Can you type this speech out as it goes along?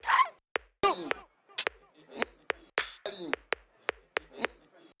It's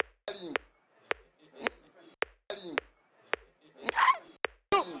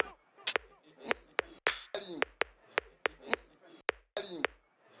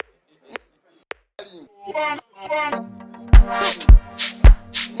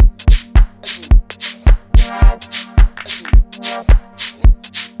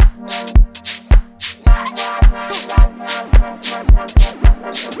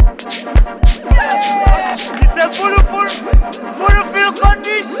a full condition.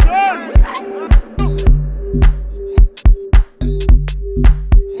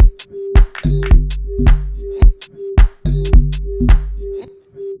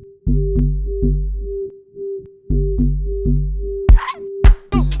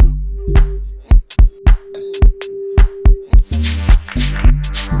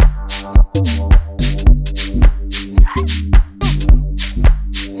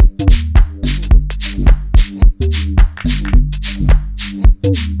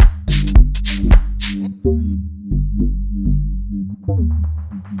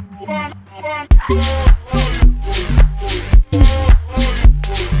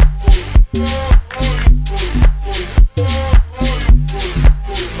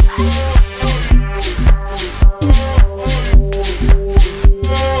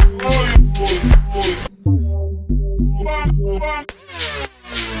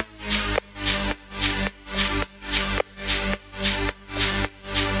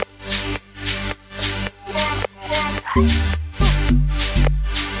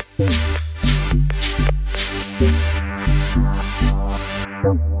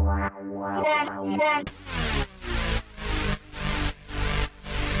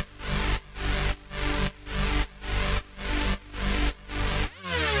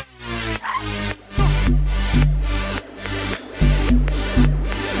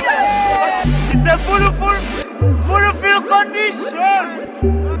 It's a full condition.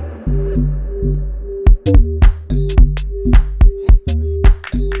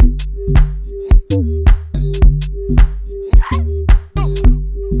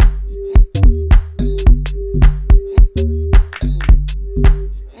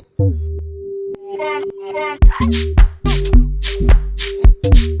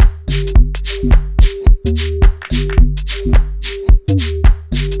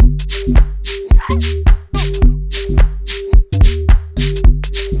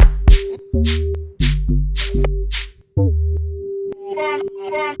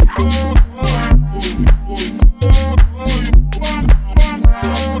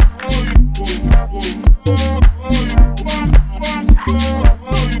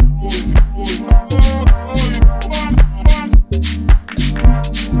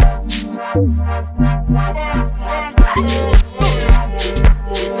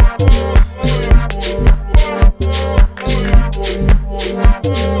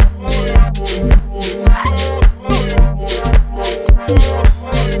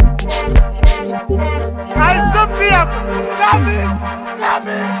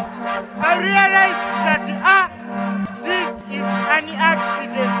 I realized that this is an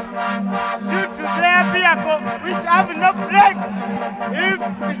accident due to their vehicle which have no brakes. If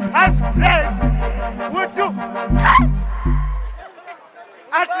it has brakes, would do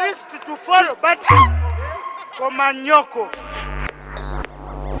at least to follow, but Komanyoko.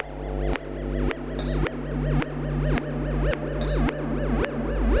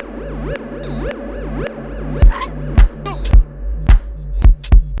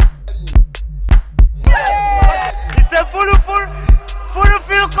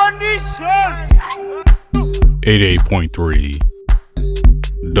 Full condition. 88.3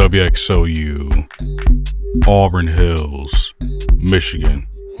 WXOU, Auburn Hills, Michigan.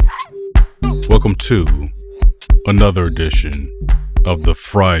 Welcome to another edition of the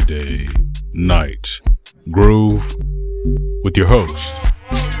Friday Night Groove with your host,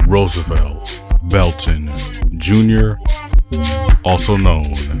 Roosevelt Belton Jr., also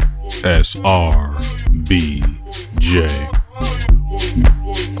known as RBJ.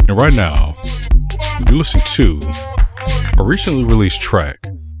 And right now, you're listening to a recently released track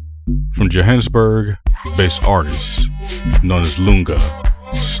from Johannesburg-based artist known as Lunga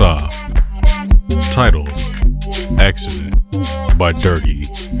Sa, titled Accident by Dirty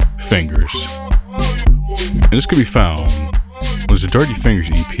Fingers. And this can be found on the Dirty Fingers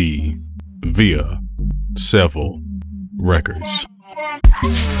EP via Seville Records.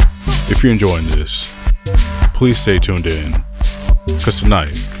 If you're enjoying this, please stay tuned in, because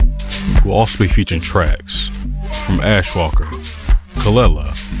tonight we'll also be featuring tracks from Ashwalker,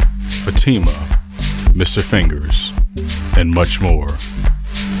 Kalela, Fatima, Mr. Fingers, and much more.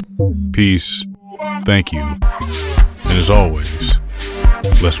 Peace, thank you, and as always,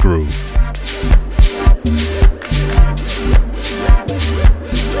 let's groove.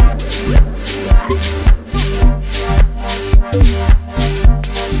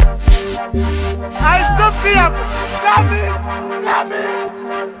 I saw people coming.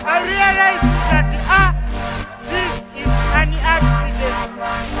 I realized that this is an accident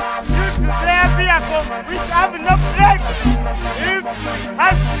due to their vehicle which have no brakes. If it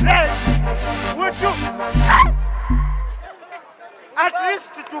has brakes, would do at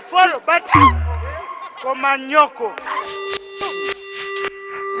least to follow, but Komanyoko.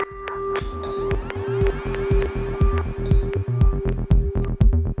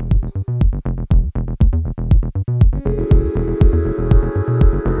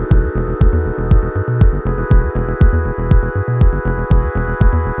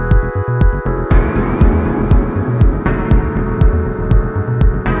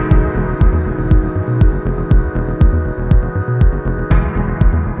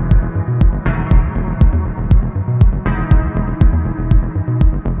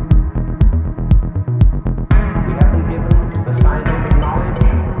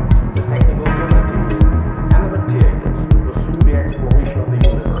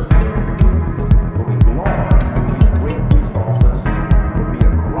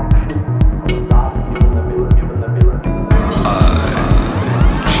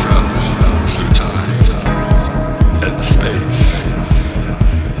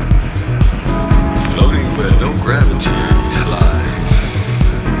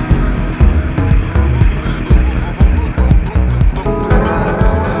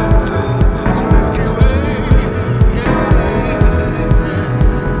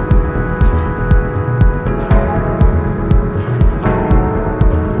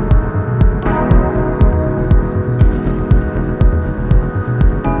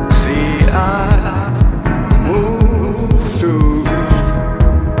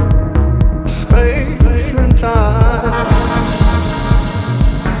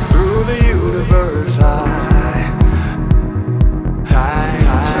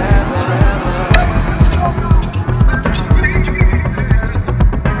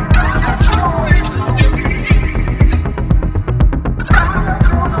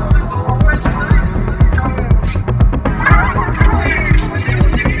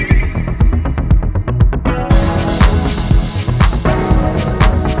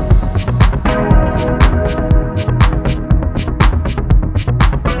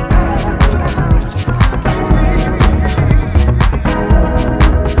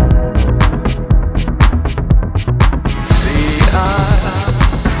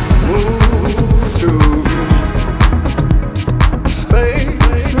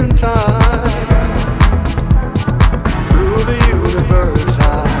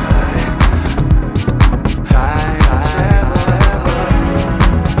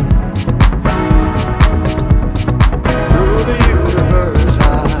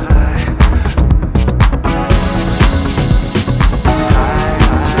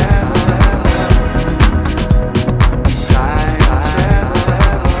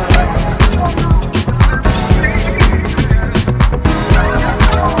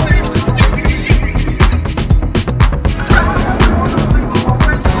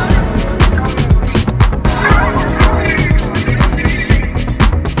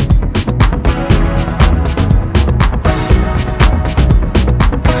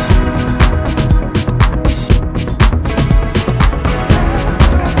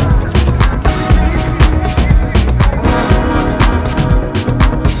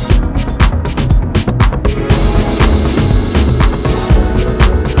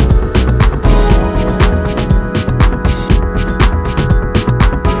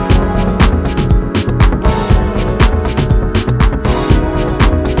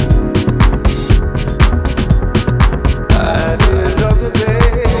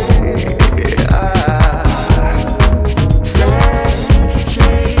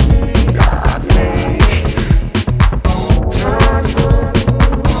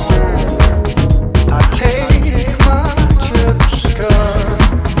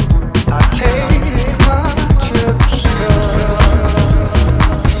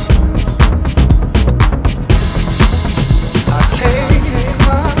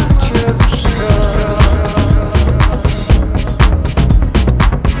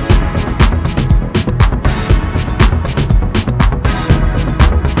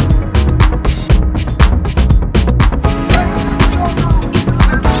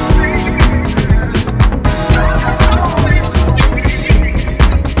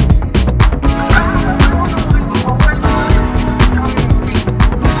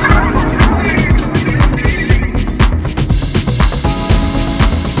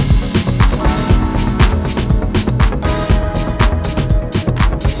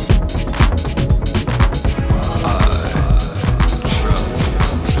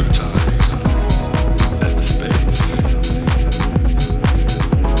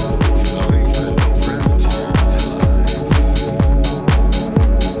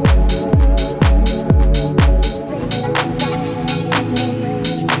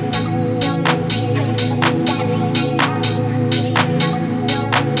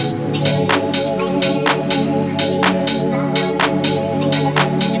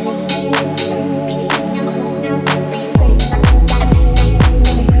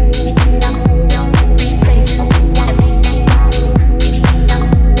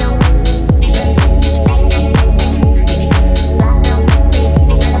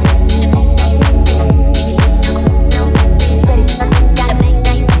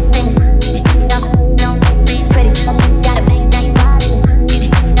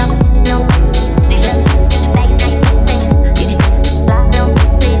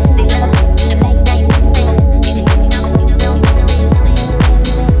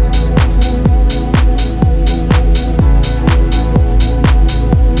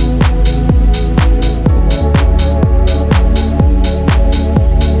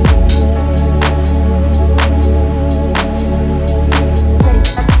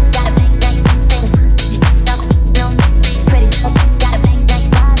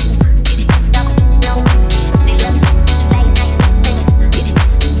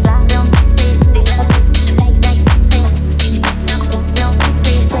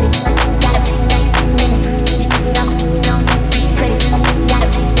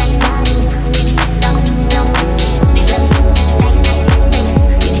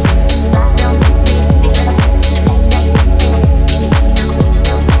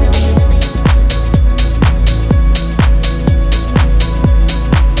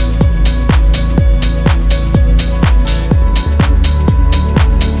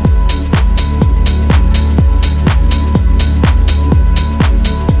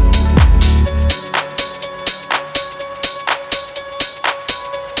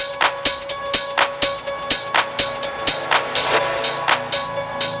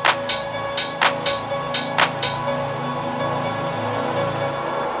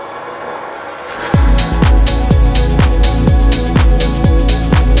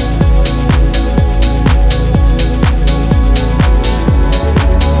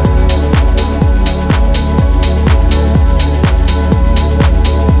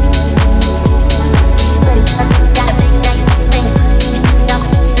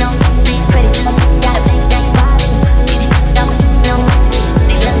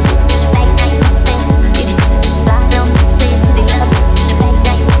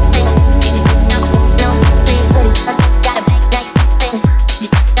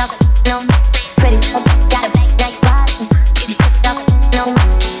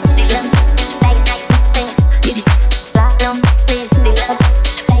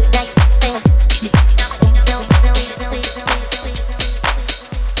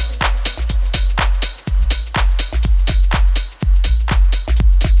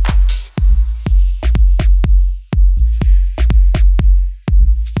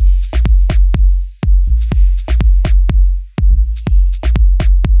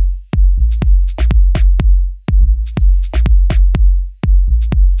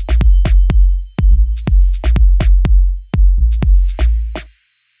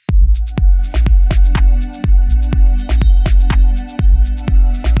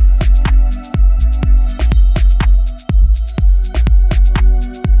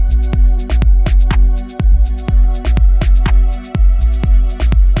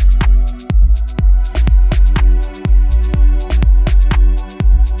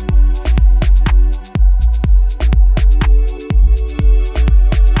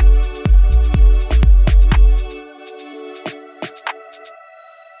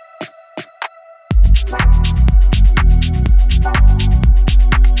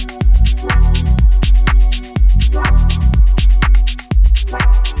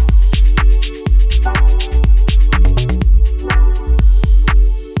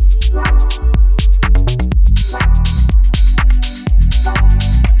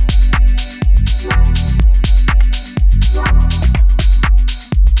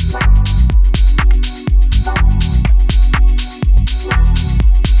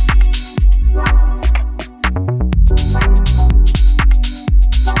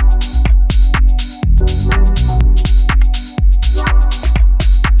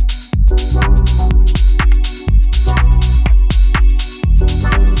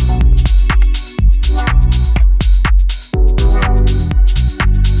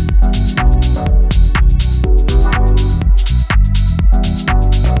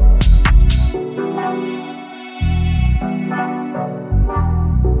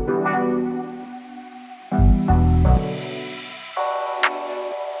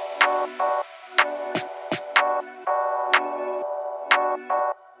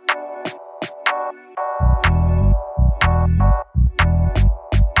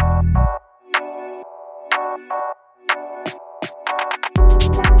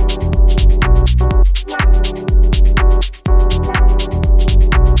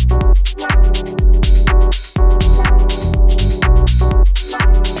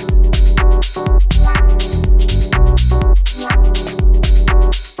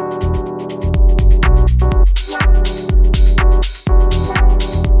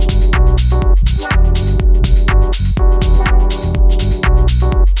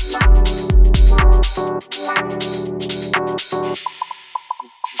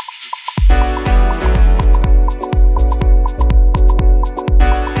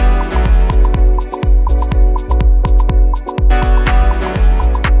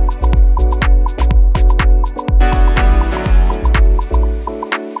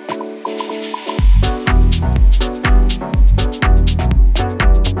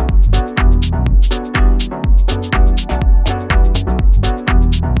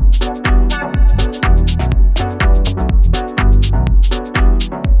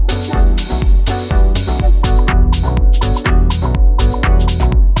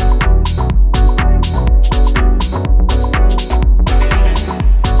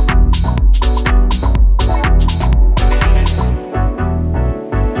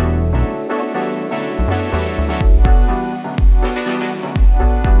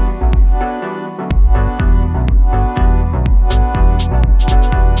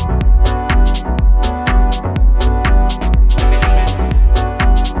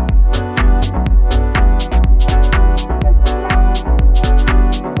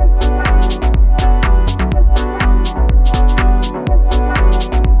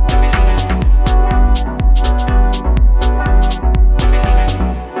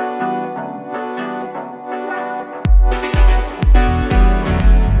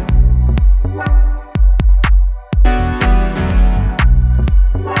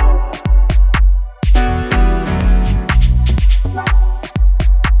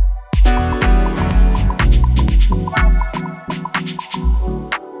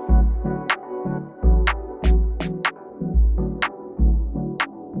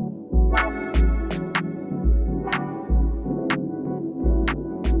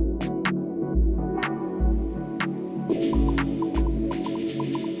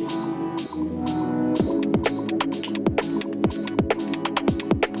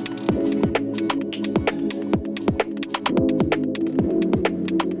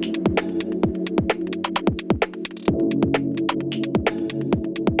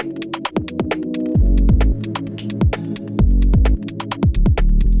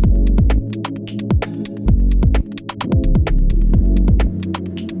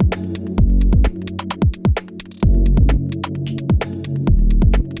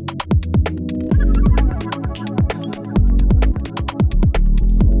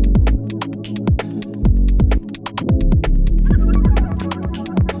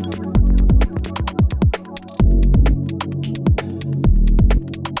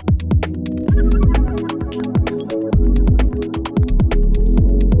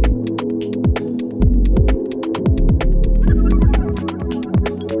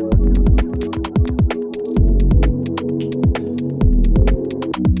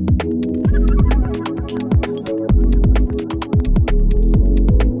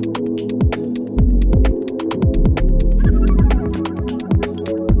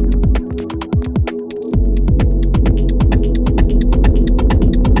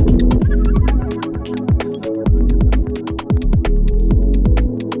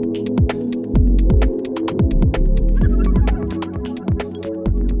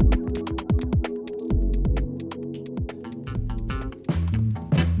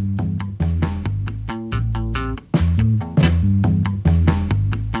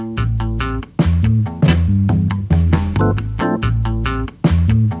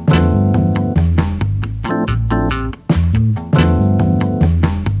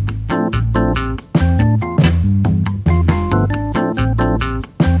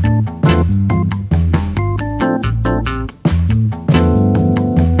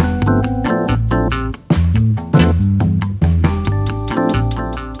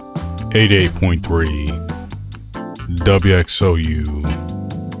 88.3 WXOU,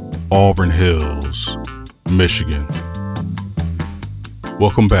 Auburn Hills, Michigan.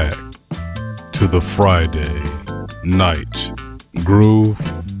 Welcome back to the Friday Night Groove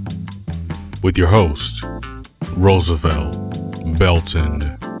with your host, Roosevelt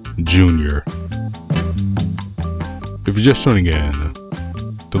Belton Jr. If you're just tuning in,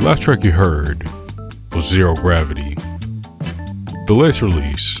 the last track you heard was Zero Gravity, the latest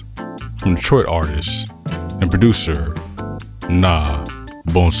release from Detroit artist and producer Nah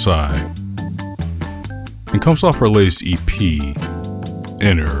Bonsai, and comes off her latest EP,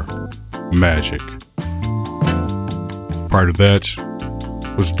 Inner Magic. Prior to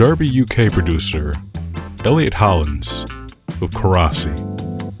that was Derby UK producer Elliot Hollins with Karasi.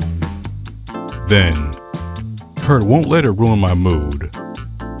 Then heard Won't Let It Ruin My Mood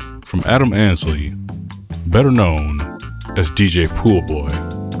from Adam Ansley, better known as DJ Poolboy.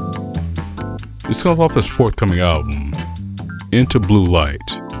 This comes off his forthcoming album, Into Blue Light,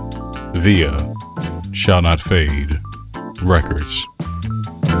 via Shall Not Fade Records.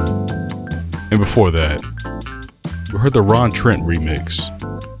 And before that, we heard the Ron Trent remix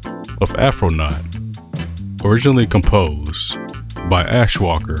of Afronaut, originally composed by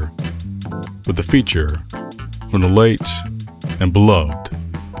Ashwalker, with a feature from the late and beloved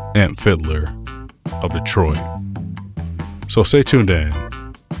Amp Fiddler of Detroit. So stay tuned in,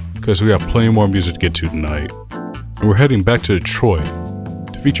 because we have plenty more music to get to tonight, and we're heading back to Detroit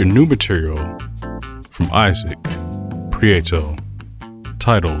to feature new material from Isaac Prieto,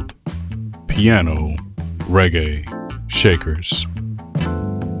 titled Piano Reggae Shakers,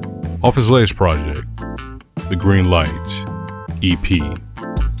 off his latest project, The Green Light EP.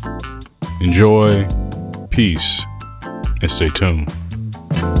 Enjoy, peace, and stay tuned.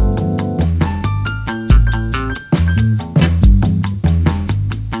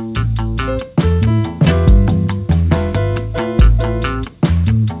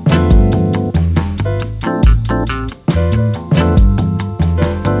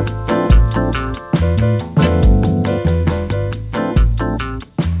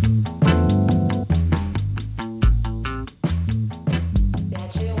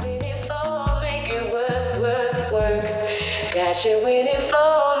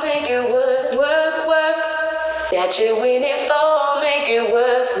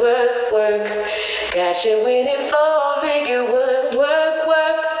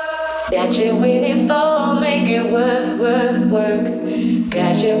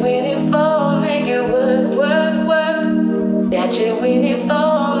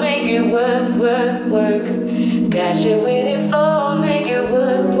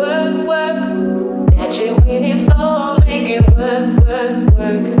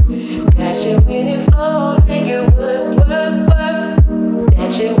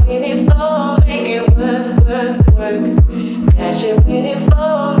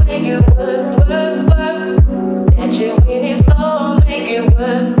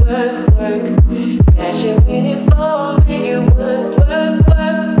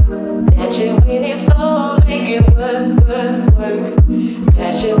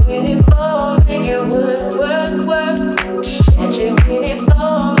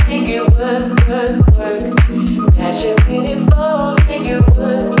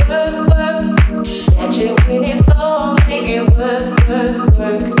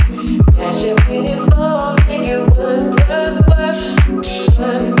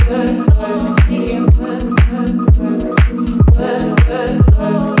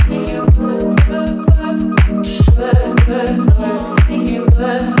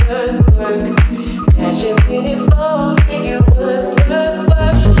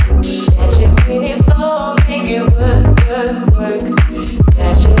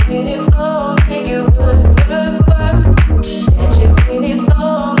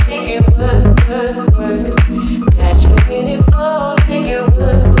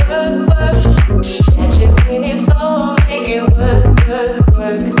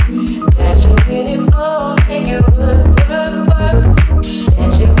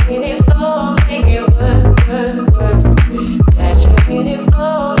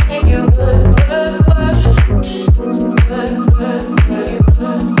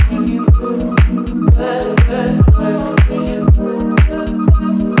 But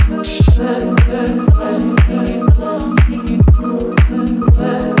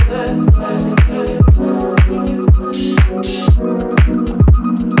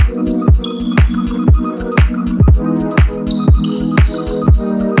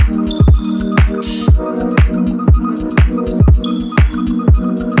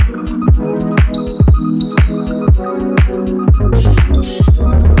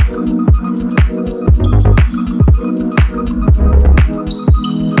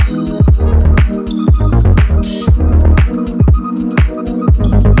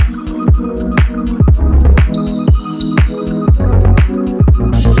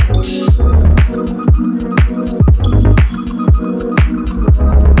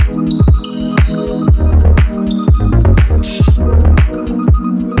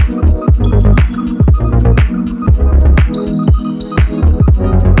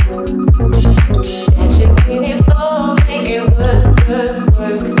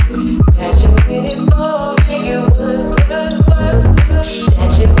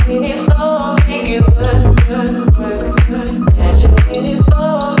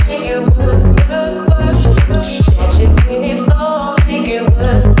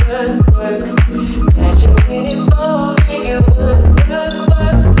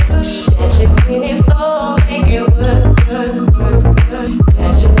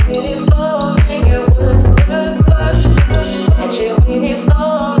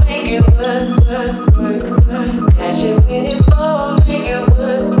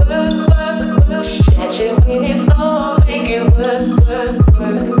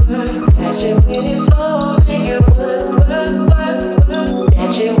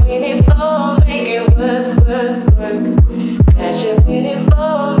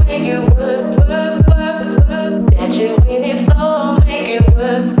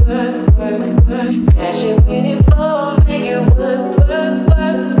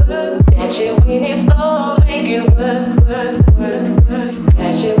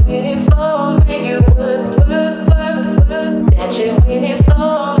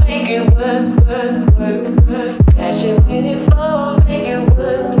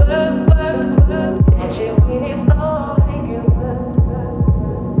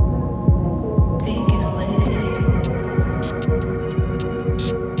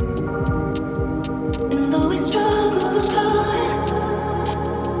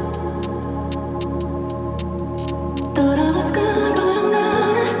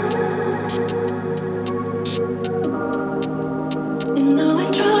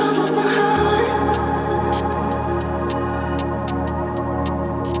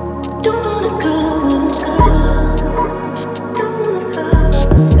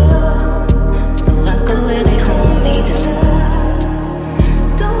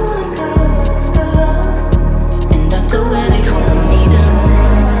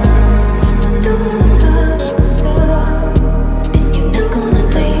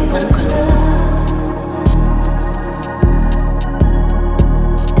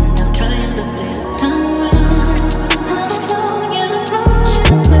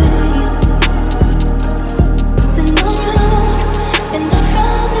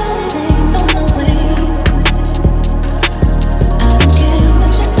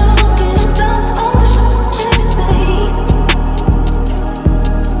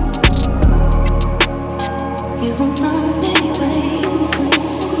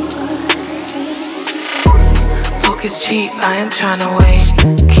talk is cheap, I ain't tryna wait.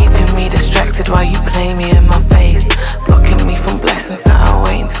 Keeping me distracted while you play me in my face. Blocking me from blessings that are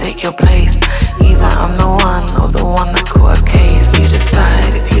waiting to take your place. Either I'm the one or the one that caught a case. You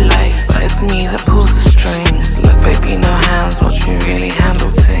decide if you like, but it's me that pulls the strings. Look baby, no hands, watch me really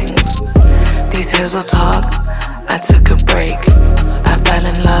handle things. These hills will talk, I took a break. I fell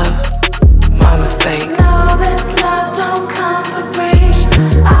in love, my mistake. No, this love don't come for free.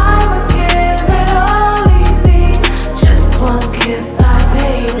 I would give it all easy. Just one kiss, I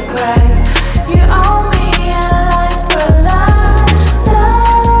pay the price. You owe me a life for a life,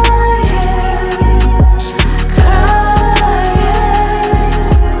 yeah.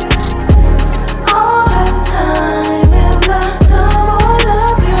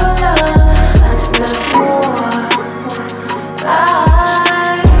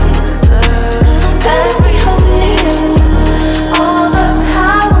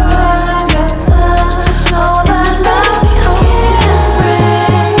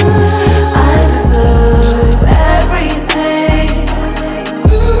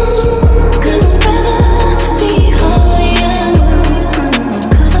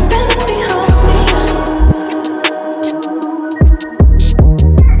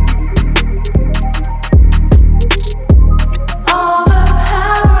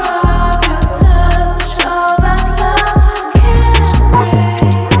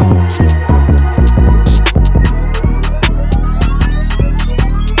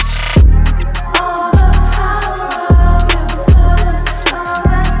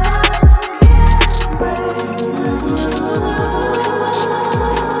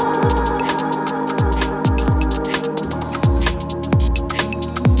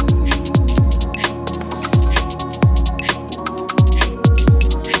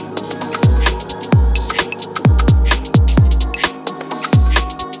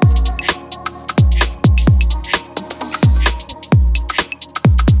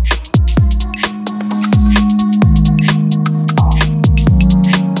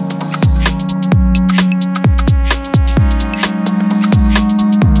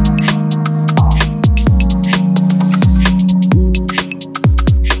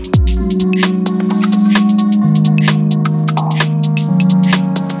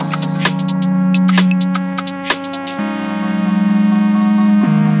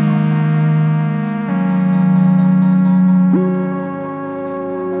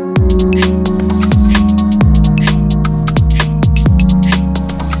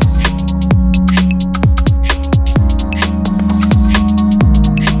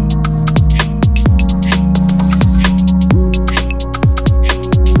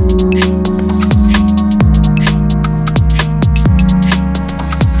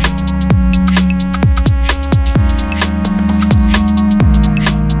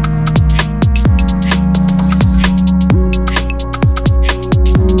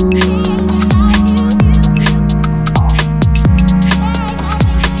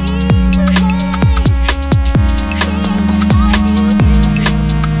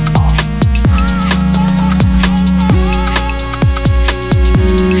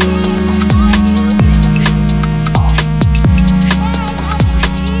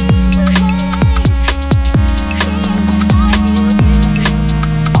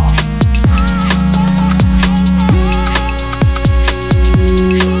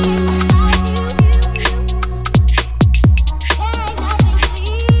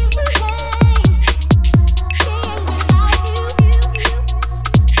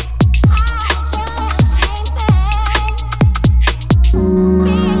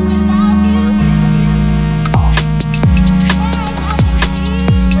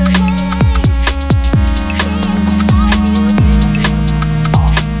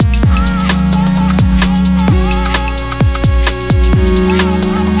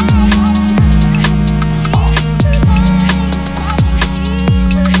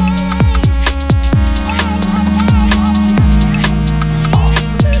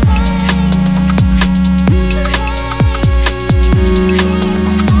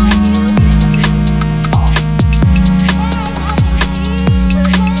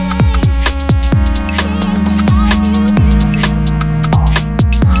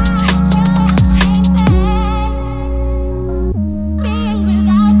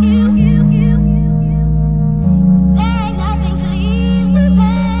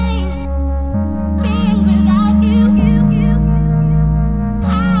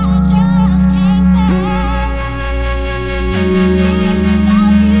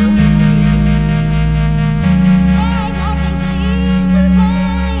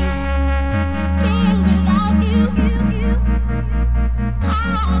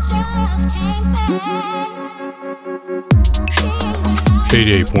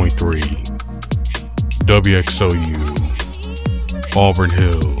 88.3 WXOU, Auburn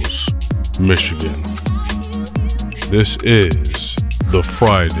Hills, Michigan. This is the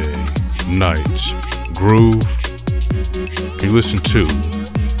Friday Night Groove. You listen to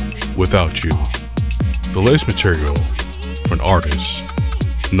Without You, the latest material for an artist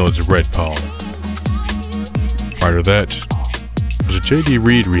known as Red Paul. Prior to that was a J.D.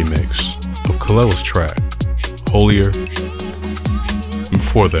 Reed remix of Kalela's track, Holier. And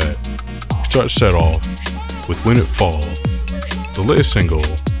before that, we start set off with When It Fall, the latest single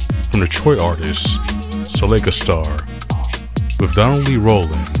from Detroit artist Saleka Star, with Donald Lee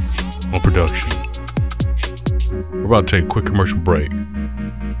Rowland on production. We're about to take a quick commercial break,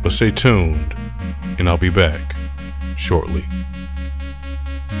 but stay tuned and I'll be back shortly.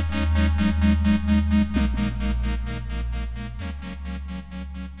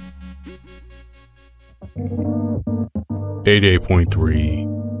 .3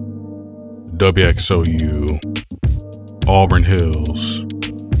 WXOU, Auburn Hills,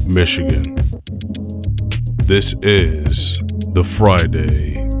 Michigan. This is the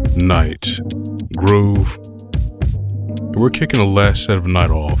Friday Night Groove. And we're kicking the last set of the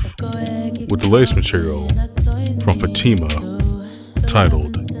night off with the latest material from Fatima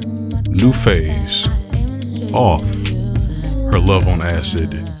titled New Phase off her Love on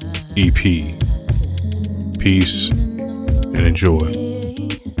Acid EP. Peace and enjoy.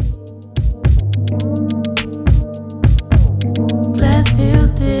 Glass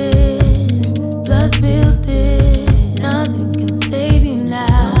tilted, glass built it. Nothing can save you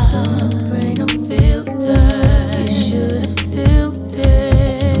now. Brain no filter. You should have sealed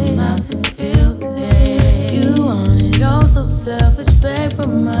it. Mouth too filthy. You want it all so selfish. Beg for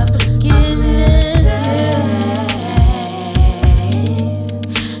my forgiveness.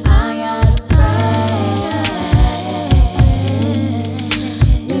 I gotta pray.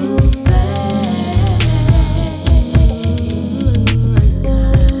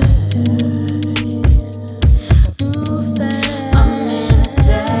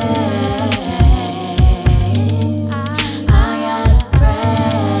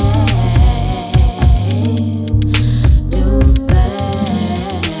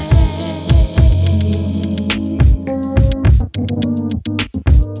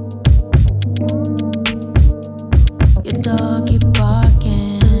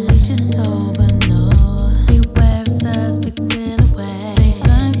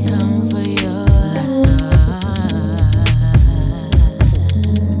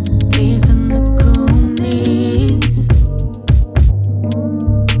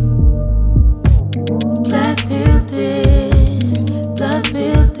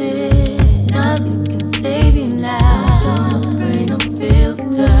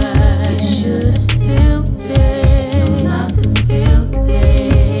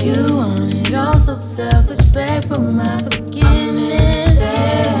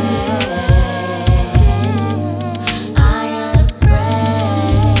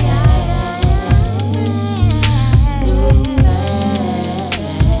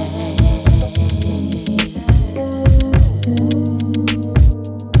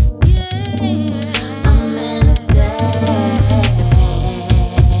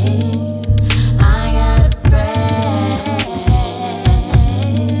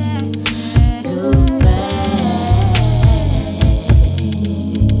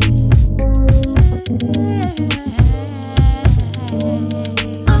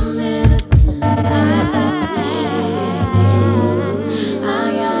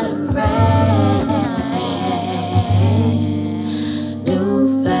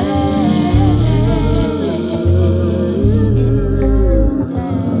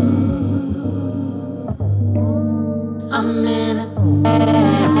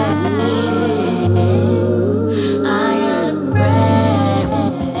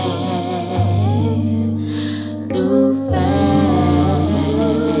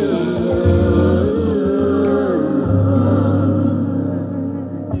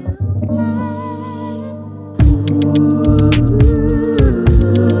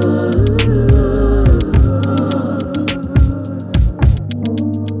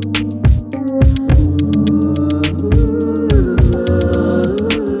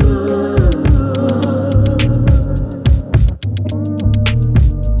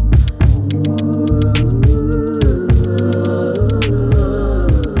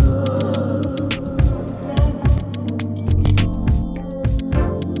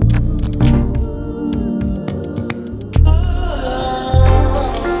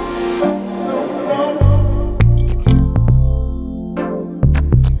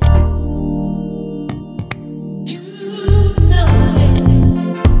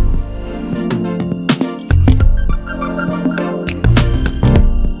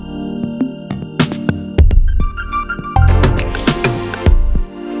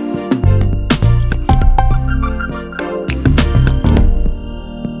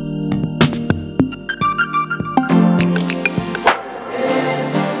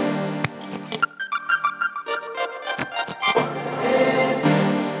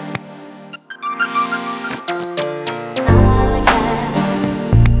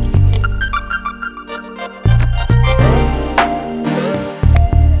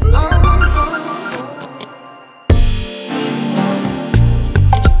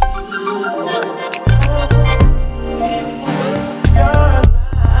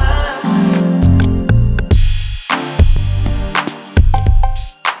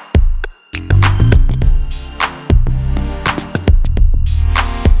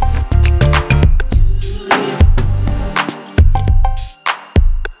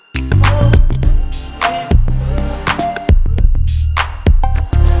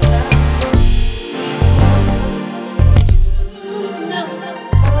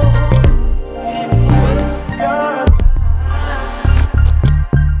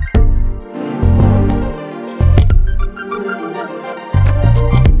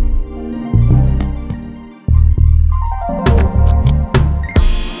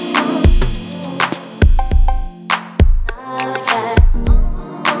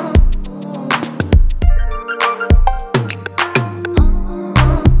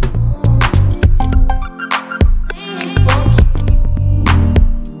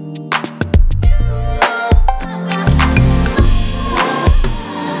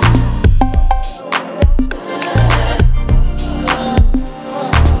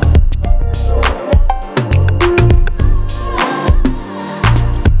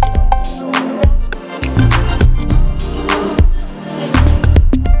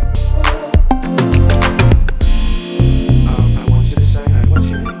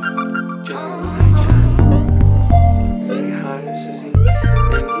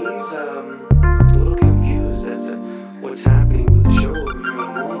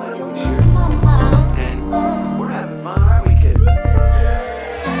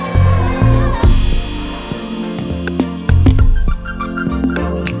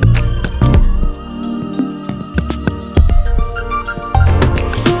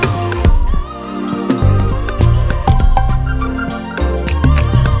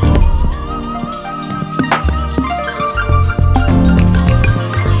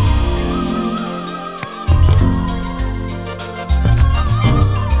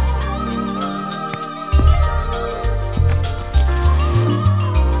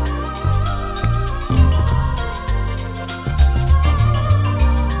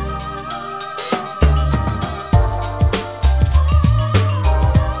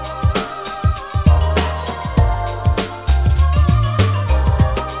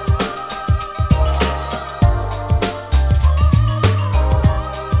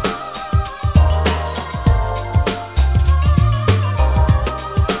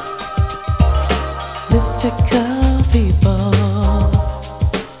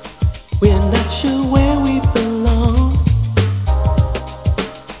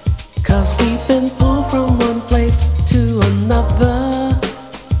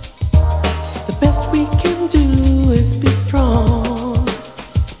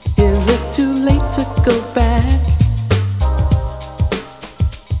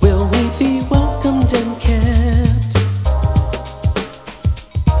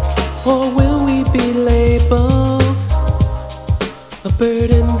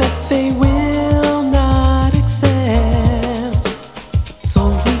 that they will not accept. So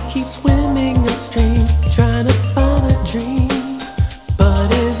we keep swimming upstream, trying to find a dream.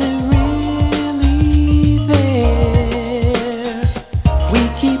 But is it really there? We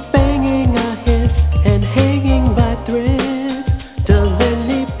keep banging our heads and hanging by threads. Does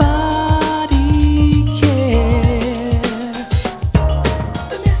anybody care?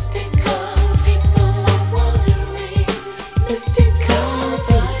 The mystical people are wandering. Mystical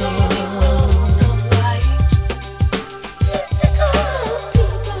people. Mystical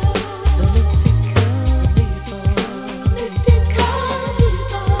people. The mystical people. Mystical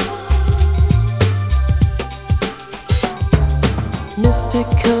people.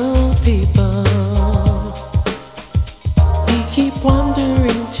 Mystical people. We keep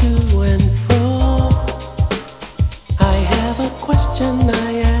wandering to and fro. I have a question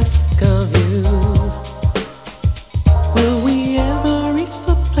I ask of you. Will we ever reach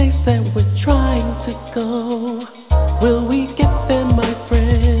the place that we're trying to go? Will we get there, my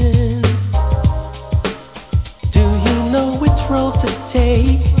friend? Do you know which road to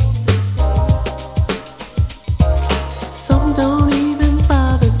take? Some don't even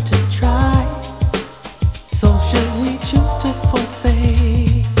bother to try. So should we choose to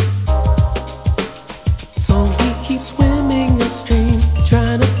forsake? So we keep swimming upstream,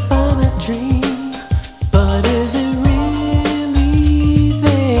 trying to find a dream. But is it really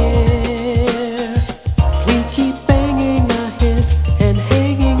there? We keep banging our heads and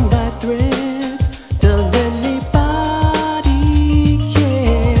hanging by threads. Does anybody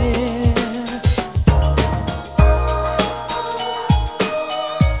care?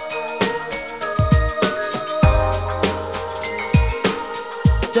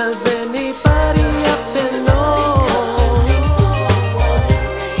 Does anybody up there know?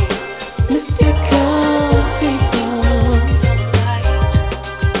 Mystical people.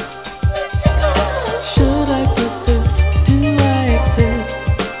 Should I persist? Do I exist?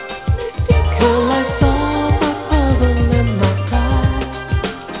 Will I solve my puzzle in my life?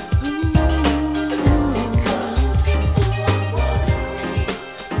 Mystical people.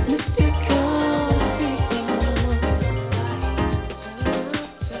 Mystical people.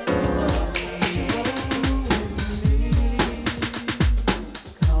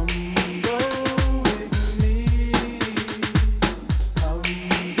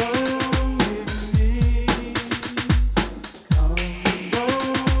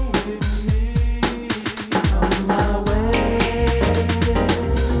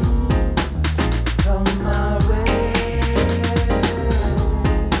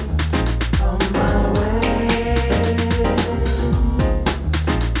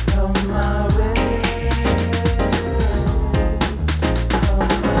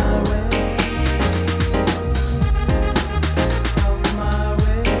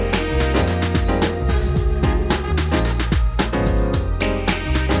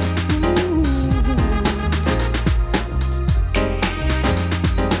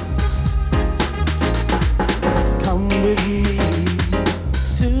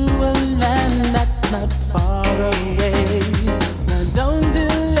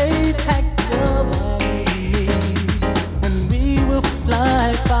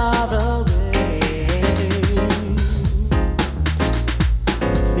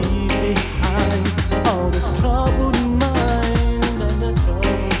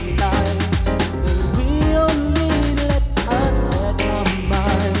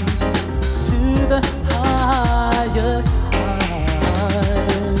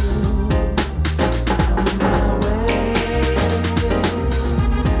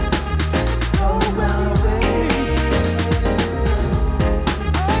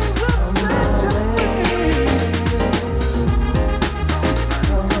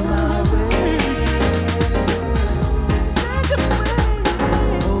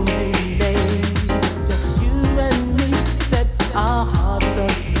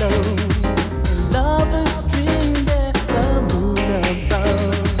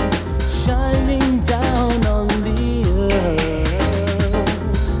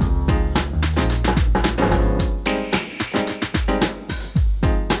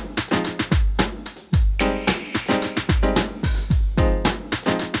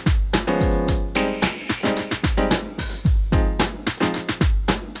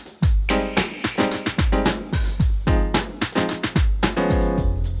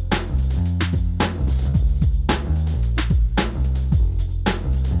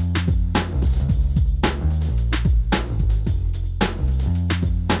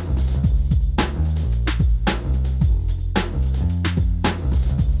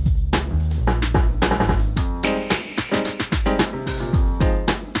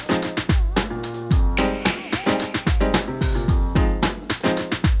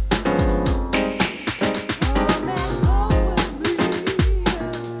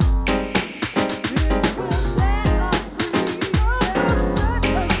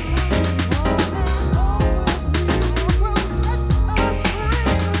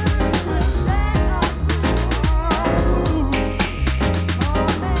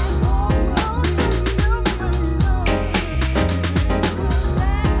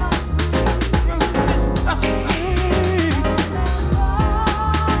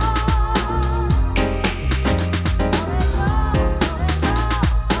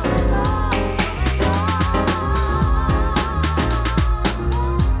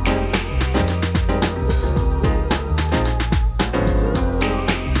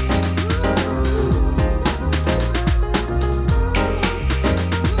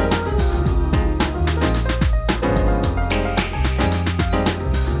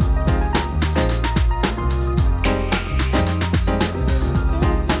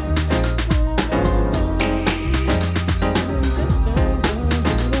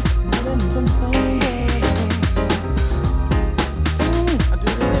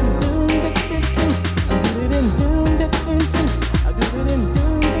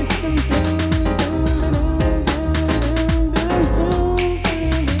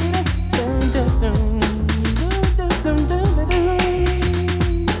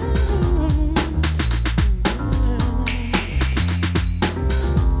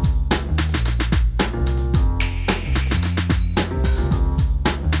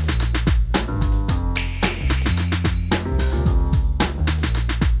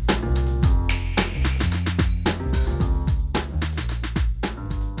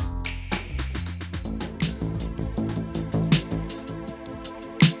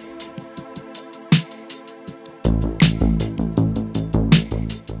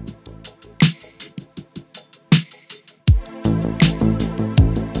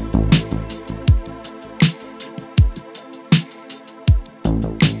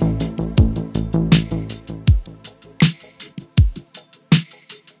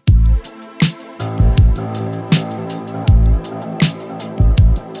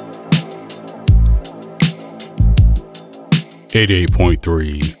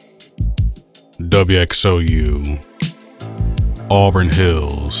 88.3 WXOU, Auburn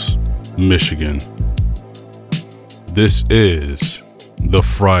Hills, Michigan. This is the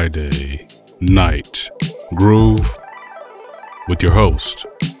Friday Night Groove with your host,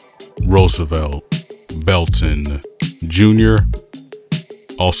 Roosevelt Belton Jr.,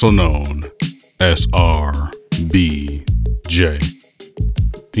 also known as RBJ.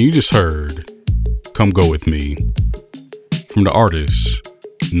 And you just heard Come Go With Me from the artist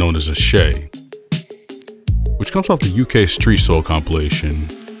known as Ashay, which comes off the UK Street Soul compilation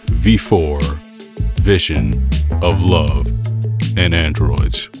V4 Vision of Love and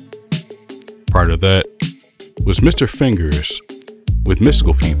Androids. Prior to that was Mr. Fingers with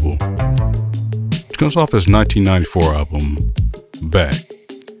Mystical People, which comes off his 1994 album Back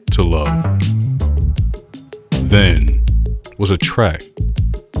to Love. Then was a track,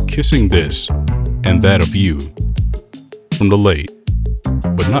 Kissing This and That of You, from the late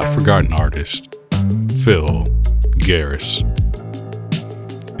but not forgotten artist Phil Garris.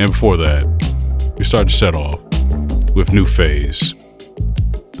 And before that, we started to set off with New Phase,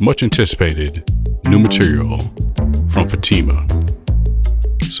 the much anticipated new material from Fatima.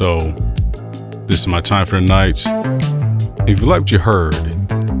 So, this is my time for the night. If you like what you heard,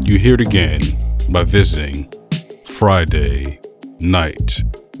 you hear it again by visiting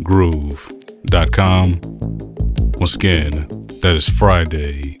FridayNightGroove.com. Once again, that is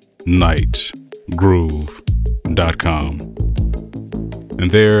FridayNightGroove.com. And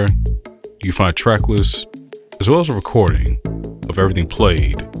there, you find track lists as well as a recording of everything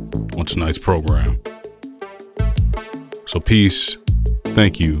played on tonight's program. So peace,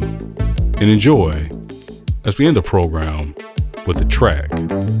 thank you, and enjoy as we end the program with the track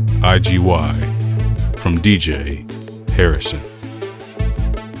IGY from DJ Harrison.